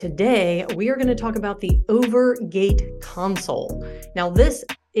Today, we are going to talk about the Overgate console. Now, this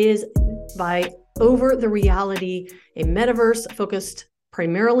is by Over the Reality, a metaverse focused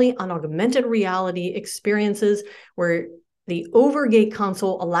primarily on augmented reality experiences where the Overgate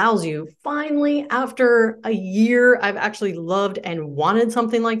console allows you, finally, after a year, I've actually loved and wanted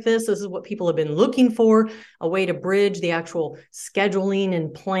something like this. This is what people have been looking for, a way to bridge the actual scheduling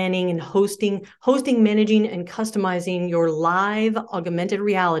and planning and hosting, managing, and customizing your live augmented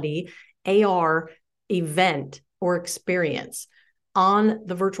reality AR event or experience on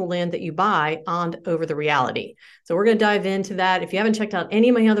the virtual land that you buy on Over the Reality. So we're going to dive into that. If you haven't checked out any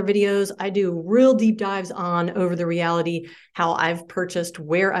of my other videos, I do real deep dives on Over the Reality, how I've purchased,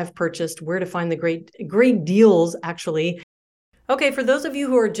 where to find the great deals, actually. Okay, for those of you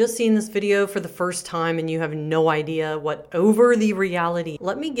who are just seeing this video for the first time and you have no idea what Over the Reality,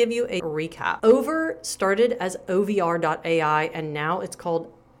 let me give you a recap. Over started as OVR.ai and now it's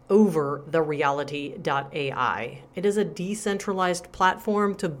called overthereality.ai. It is a decentralized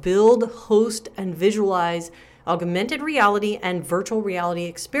platform to build, host, and visualize augmented reality and virtual reality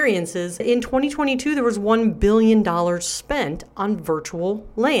experiences. In 2022, there was $1 billion spent on virtual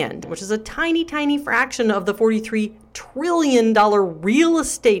land, which is a tiny, tiny fraction of the $43 trillion real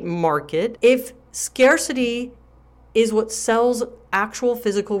estate market. If scarcity is what sells actual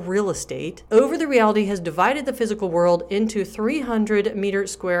physical real estate, Over the Reality has divided the physical world into 300-meter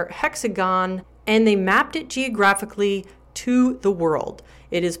square hexagon, and they mapped it geographically to the world.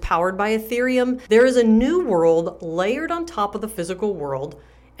 It is powered by Ethereum. There is a new world layered on top of the physical world,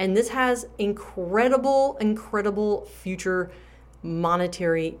 and this has incredible, incredible future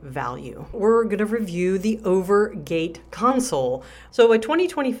monetary value. We're going to review the Overgate console. So by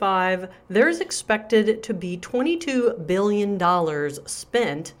 2025, there's expected to be $22 billion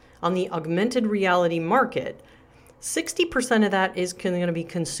spent on the augmented reality market. 60% of that is going to be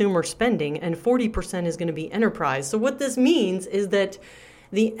consumer spending and 40% is going to be enterprise. So what this means is that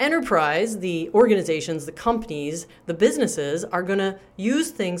the enterprise, the organizations, the companies, the businesses are going to use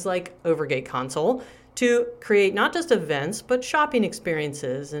things like Overgate console to create not just events, but shopping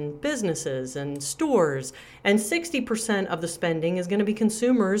experiences and businesses and stores. And 60% of the spending is going to be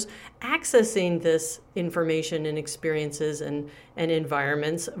consumers accessing this information and experiences and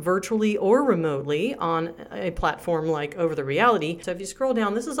environments virtually or remotely on a platform like Over the Reality. So if you scroll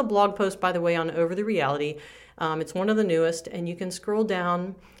down, this is a blog post, by the way, on Over the Reality. It's one of the newest, and you can scroll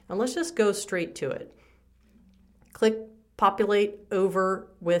down, and let's just go straight to it. Click populate over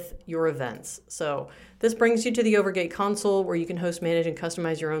with your events. So this brings you to the Overgate console where you can host, manage, and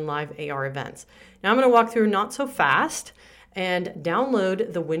customize your own live AR events. Now I'm going to walk through not so fast and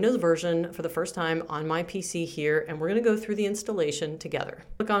download the Windows version for the first time on my PC here, and we're going to go through the installation together.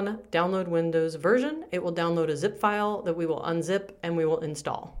 Click on Download Windows version. It will download a zip file that we will unzip and we will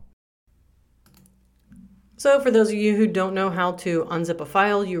install. So for those of you who don't know how to unzip a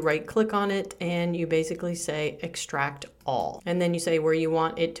file, you right click on it and you basically say extract all. And then you say where you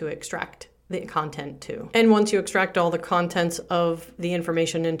want it to extract the content to. And once you extract all the contents of the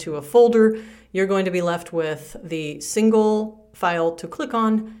information into a folder, you're going to be left with the single file to click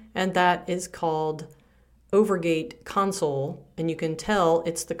on, and that is called Overgate console. And you can tell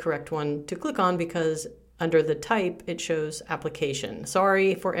it's the correct one to click on because under the type, it shows application.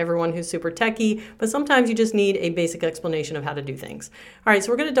 Sorry for everyone who's super techie, but sometimes you just need a basic explanation of how to do things. All right, so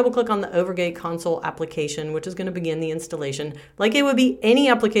we're going to double click on the Overgate console application, which is going to begin the installation like it would be any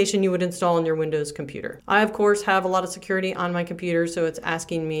application you would install on your Windows computer. I, of course, have a lot of security on my computer, so it's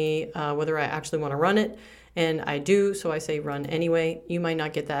asking me whether I actually want to run it, and I do, so I say run anyway. You might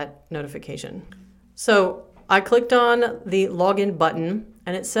not get that notification. So I clicked on the login button,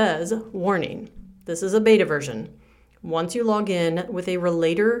 and it says, warning. This is a beta version. Once you log in with a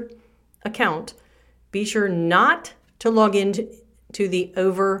Relator account, be sure not to log in to the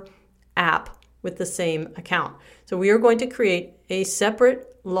Over app with the same account. So we are going to create a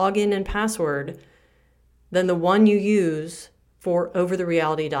separate login and password than the one you use for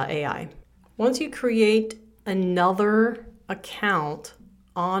overthereality.ai. Once you create another account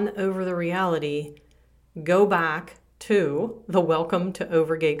on Over the Reality, go back to the Welcome to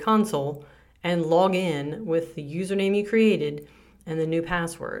Overgate console and log in with the username you created and the new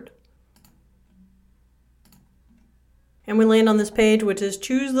password. And we land on this page, which is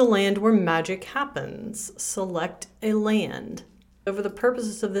choose the land where magic happens. Select a land. So for the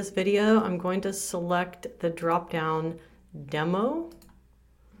purposes of this video, I'm going to select the drop-down demo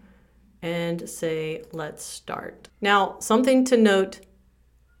and say, let's start. Now, something to note,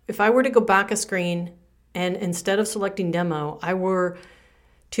 if I were to go back a screen and instead of selecting demo, I were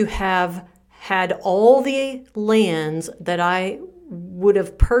to have had all the lands that I would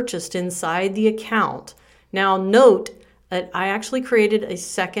have purchased inside the account. Now note that I actually created a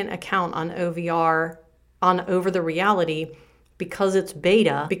second account on OVR, on Over the Reality, because it's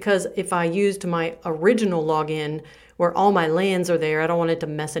beta, because if I used my original login where all my lands are there, I don't want it to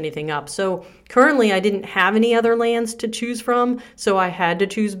mess anything up. So currently I didn't have any other lands to choose from, so I had to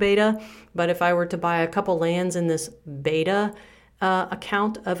choose beta. But if I were to buy a couple lands in this beta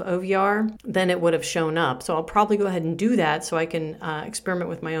account of OVR, then it would have shown up. So I'll probably go ahead and do that so I can experiment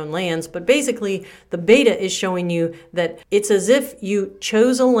with my own lands. But basically, the beta is showing you that it's as if you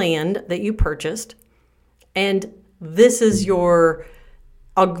chose a land that you purchased, and this is your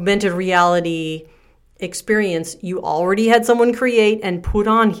augmented reality experience you already had someone create and put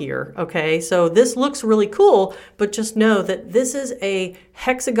on here. Okay, so this looks really cool, but just know that this is a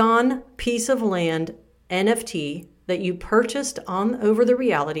hexagon piece of land NFT that you purchased on Over the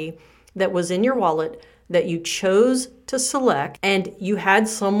Reality, that was in your wallet, that you chose to select, and you had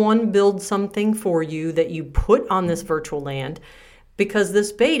someone build something for you that you put on this virtual land, because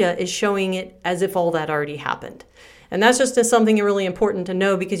this beta is showing it as if all that already happened. And that's just something really important to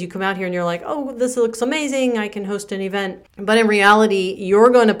know, because you come out here and you're like, oh, this looks amazing, I can host an event. But in reality, you're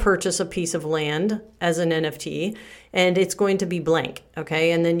going to purchase a piece of land as an NFT, and it's going to be blank,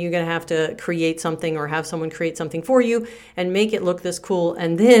 okay? And then you're going to have to create something or have someone create something for you and make it look this cool.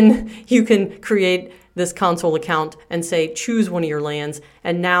 And then you can create this console account and say, choose one of your lands.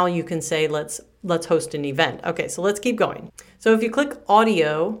 And now you can say, let's host an event. Okay, so let's keep going. So if you click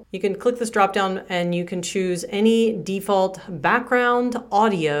audio, you can click this drop down and you can choose any default background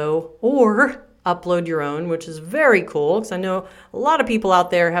audio or upload your own, which is very cool, because I know a lot of people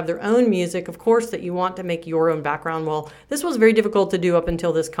out there have their own music, of course, that you want to make your own background. Well, this was very difficult to do up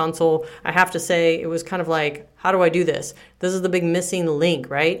until this console. I have to say, it was kind of like, how do I do this? This is the big missing link,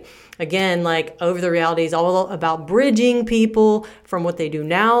 right? Again, like Over the Reality is all about bridging people from what they do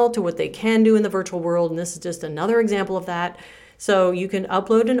now to what they can do in the virtual world. And this is just another example of that. So you can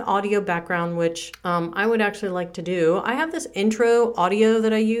upload an audio background, which I would actually like to do. I have this intro audio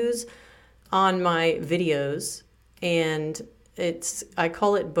that I use on my videos, and I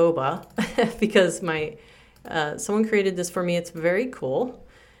call it Boba because someone created this for me. It's very cool.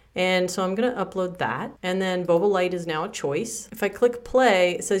 And so I'm going to upload that. And then Boba Light is now a choice. If I click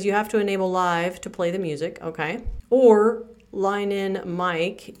play, it says you have to enable live to play the music. Okay. Or line in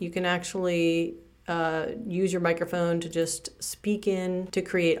mic. You can actually use your microphone to just speak in to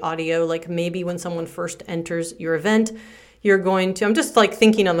create audio. Like maybe when someone first enters your event, I'm just like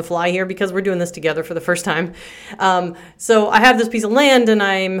thinking on the fly here because we're doing this together for the first time. So I have this piece of land and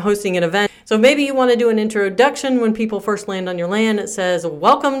I'm hosting an event. So maybe you want to do an introduction when people first land on your land. It says,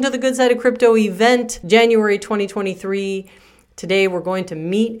 welcome to the Good Side of Crypto event, January 2023. Today we're going to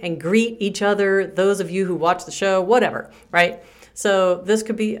meet and greet each other, those of you who watch the show, whatever, right? So this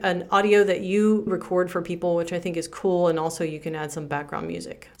could be an audio that you record for people, which I think is cool. And also you can add some background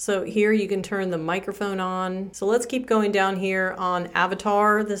music. So here you can turn the microphone on. So let's keep going down here on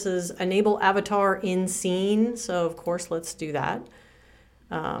avatar. This is enable avatar in scene. So of course, let's do that.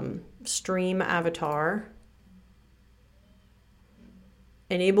 Stream avatar.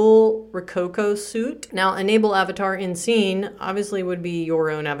 Enable Rococo suit. Now, enable avatar in scene obviously would be your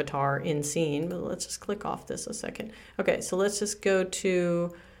own avatar in scene, but let's just click off this a second. Okay, so let's just go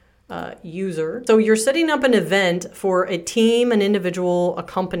to user. So you're setting up an event for a team, an individual, a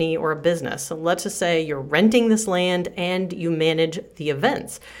company, or a business. So let's just say you're renting this land and you manage the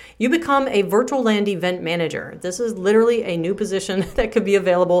events. You become a virtual land event manager. This is literally a new position that could be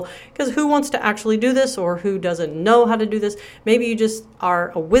available, because who wants to actually do this, or who doesn't know how to do this? Maybe you just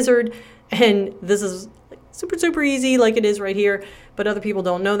are a wizard and this is super, super easy like it is right here, but other people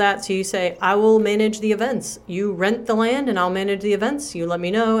don't know that. So you say, I will manage the events. You rent the land and I'll manage the events. You let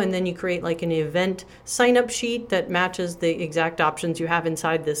me know. And then you create like an event sign-up sheet that matches the exact options you have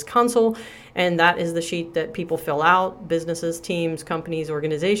inside this console. And that is the sheet that people fill out, businesses, teams, companies,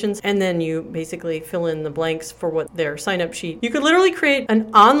 organizations. And then you basically fill in the blanks for what their sign-up sheet. You could literally create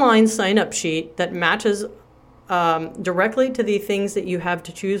an online sign-up sheet that matches directly to the things that you have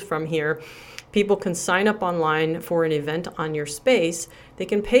to choose from here. People can sign up online for an event on your space. They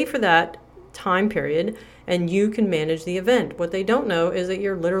can pay for that time period, and you can manage the event. What they don't know is that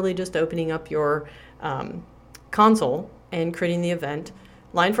you're literally just opening up your console and creating the event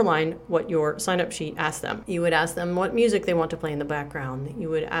line for line what your sign-up sheet asks them. You would ask them what music they want to play in the background. You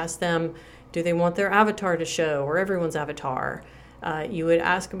would ask them, do they want their avatar to show, or everyone's avatar? You would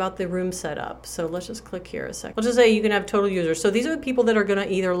ask about the room setup. So let's just click here a second. Let's just say you can have total users. So these are the people that are going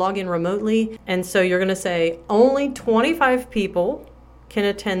to either log in remotely. And so you're going to say only 25 people can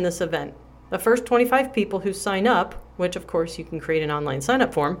attend this event. The first 25 people who sign up which of course you can create an online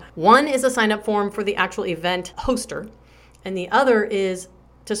sign-up form. One is a sign-up form for the actual event hoster, and the other is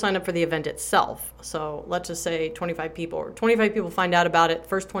to sign up for the event itself. So let's just say 25 people find out about it.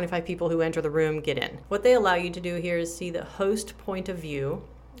 First 25 people who enter the room get in. What they allow you to do here is see the host point of view.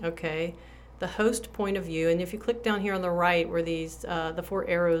 Okay, the host point of view. And if you click down here on the right where these, the 4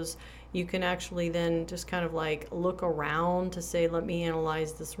 arrows, you can actually then just kind of like look around to say, let me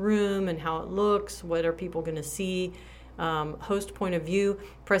analyze this room and how it looks. What are people going to see? Host point of view,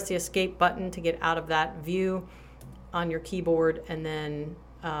 press the escape button to get out of that view on your keyboard, and then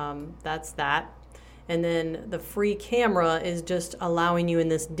that's that. And then the free camera is just allowing you in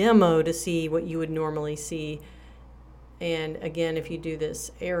this demo to see what you would normally see. And again, if you do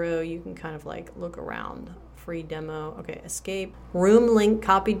this arrow, you can kind of like look around. Free demo. Okay, escape. Room link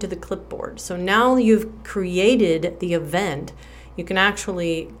copied to the clipboard. So now you've created the event. You can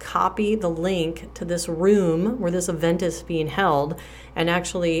actually copy the link to this room where this event is being held and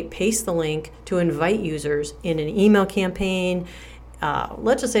actually paste the link to invite users in an email campaign.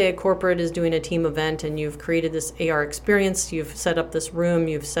 Let's just say a corporate is doing a team event and you've created this AR experience. You've set up this room,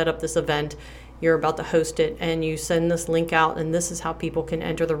 you've set up this event, you're about to host it, and you send this link out, and this is how people can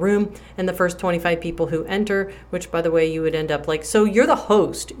enter the room. And the first 25 people who enter, which by the way, you would end up like, so you're the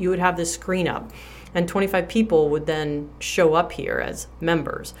host, you would have this screen up, and 25 people would then show up here as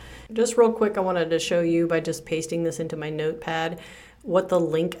members. Just real quick, I wanted to show you by just pasting this into my notepad what the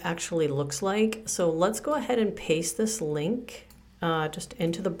link actually looks like. So let's go ahead and paste this link just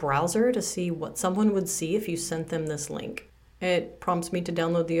into the browser to see what someone would see if you sent them this link. It prompts me to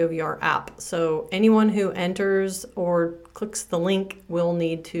download the OVR app. So anyone who enters or clicks the link will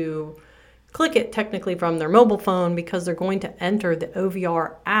need to click it technically from their mobile phone because they're going to enter the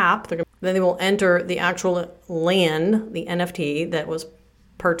OVR app. Then they will enter the actual land, the NFT that was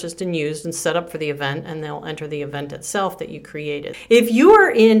purchased and used and set up for the event, and they'll enter the event itself that you created. If you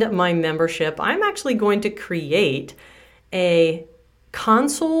are in my membership, I'm actually going to create a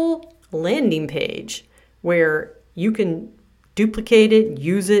console landing page where you can duplicate it,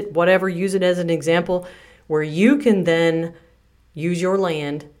 use it, whatever, use it as an example, where you can then use your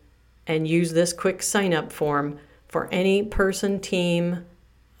land and use this quick sign up form for any person, team,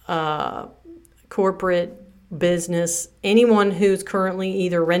 corporate, business, anyone who's currently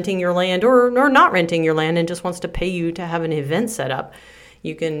either renting your land or not renting your land and just wants to pay you to have an event set up.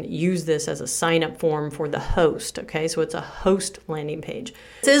 You can use this as a sign-up form for the host, okay? So it's a host landing page.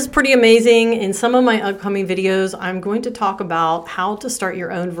 This is pretty amazing. In some of my upcoming videos, I'm going to talk about how to start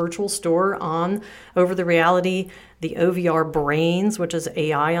your own virtual store on Over the Reality, the OVR Brains, which is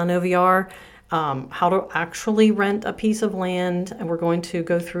AI on OVR, how to actually rent a piece of land, and we're going to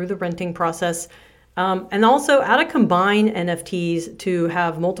go through the renting process. And also how to combine NFTs to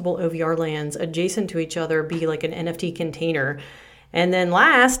have multiple OVR lands adjacent to each other, be like an NFT container. And then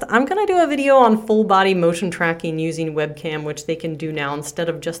last, I'm going to do a video on full body motion tracking using webcam, which they can do now instead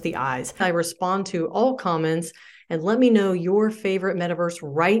of just the eyes. I respond to all comments and let me know your favorite metaverse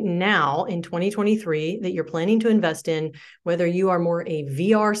right now in 2023 that you're planning to invest in, whether you are more a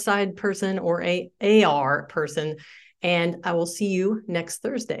VR side person or a AR person. And I will see you next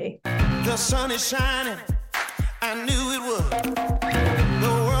Thursday. The sun is shining. I knew it would. The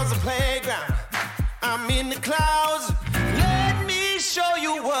world's a playground. I'm in the clouds. Let me show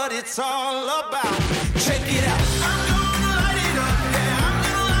you what it's all about. Check it